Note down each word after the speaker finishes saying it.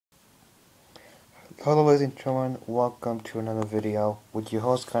Hello ladies and gentlemen, welcome to another video with your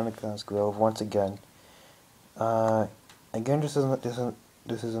host Kanaka's Grove once again. Again, this is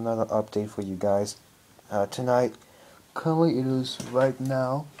another update for you guys. Tonight, currently it is right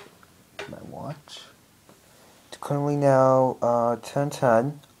now, my watch. It's currently now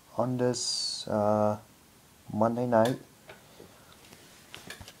 10:10 on this Monday night.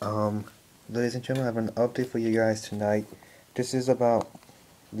 Ladies and gentlemen, I have an update for you guys tonight. This is about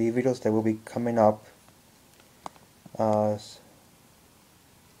the videos that will be coming up.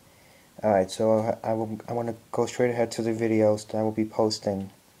 Alright, so I want to go straight ahead to the videos that I will be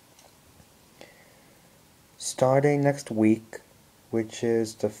posting. Starting next week, which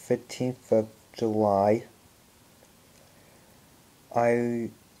is the 15th of July,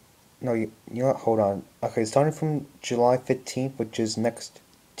 you know what, hold on. Okay, starting from July 15th, which is next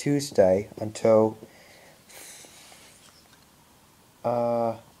Tuesday, until,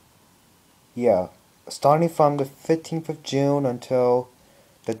 starting from the 15th of June until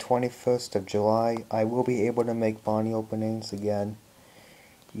the 21st of July, I will be able to make Bonnie openings again.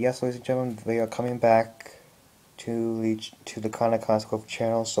 Yes, ladies and gentlemen, they are coming back to the Kanaka's Grove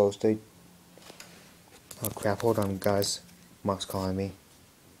channel, so stay... Oh crap, hold on guys. Mark's calling me.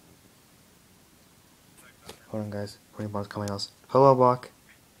 Hold on guys, Mark's calling us. Hello, Mark.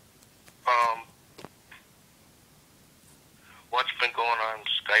 What's been going on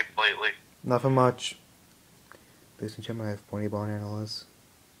Skype lately? Nothing much. Ladies and gentlemen, I have Bonnie Bond Analyst.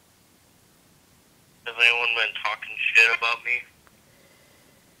 Has anyone been talking shit about me?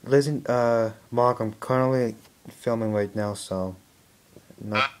 Listen, Mark, I'm currently filming right now, so...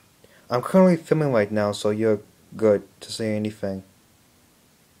 Huh? I'm currently filming right now, so you're good to say anything.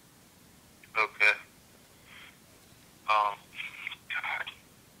 Okay. God.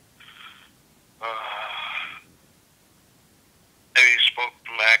 Have you spoke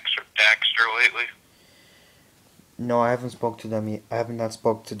to Max or Daxter lately? No, I haven't spoke to them yet. I have not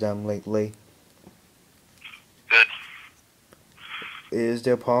spoke to them lately. Good. Is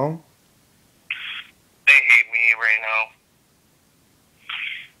there a problem? They hate me right now.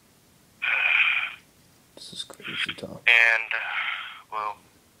 This is crazy talk. And, well...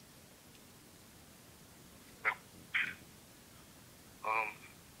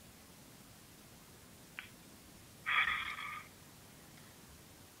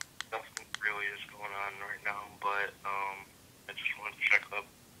 Nothing really is going on right now, but, I just wanted to check up.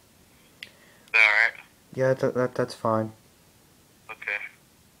 Is that alright? Yeah, that's fine. Okay.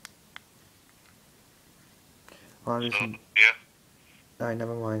 Listen, Yeah? alright,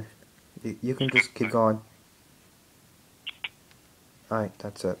 never mind. You can just keep going. Alright,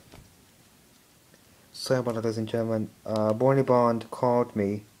 that's it. Sorry about that, ladies and gentlemen. Bonnie Bond called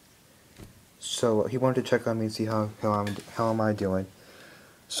me, so he wanted to check on me and see how am I doing.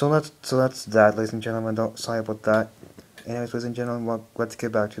 So that's that, ladies and gentlemen. Sorry about that. Anyways, ladies and gentlemen, let's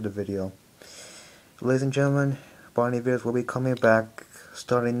get back to the video. Ladies and gentlemen, Bonnie videos will be coming back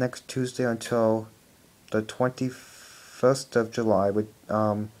starting next Tuesday until the 21st of July.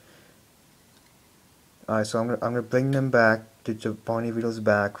 Alright, so I'm gonna bring them back to Bonnie videos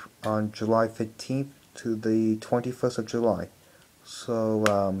back on July 15th to the 21st of July. So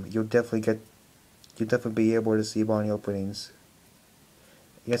you'll definitely be able to see Bonnie openings.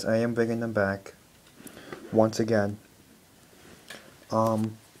 Yes, I am bringing them back once again.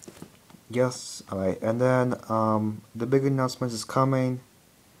 Yes, alright, and then the big announcement is coming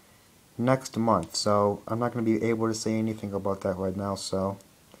next month, so I'm not going to be able to say anything about that right now, so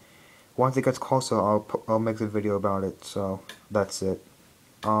once it gets closer, I'll make a video about it, so that's it.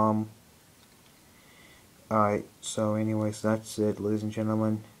 Alright, so anyways, that's it, ladies and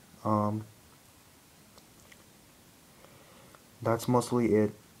gentlemen. That's mostly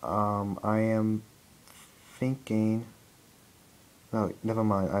it. I am thinking... No, never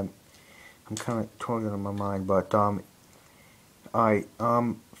mind, I'm kind of totally out of my mind, but, alright,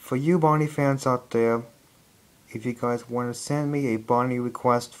 for you Bonnie fans out there, if you guys want to send me a Bonnie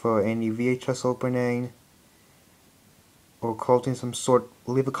request for any VHS opening, or closing some sort,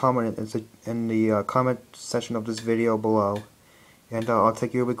 leave a comment in the comment section of this video below, and I'll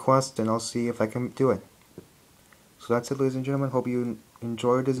take your request and I'll see if I can do it. So that's it, ladies and gentlemen, hope you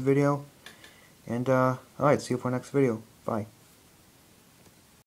enjoyed this video, and alright, see you for our next video, bye.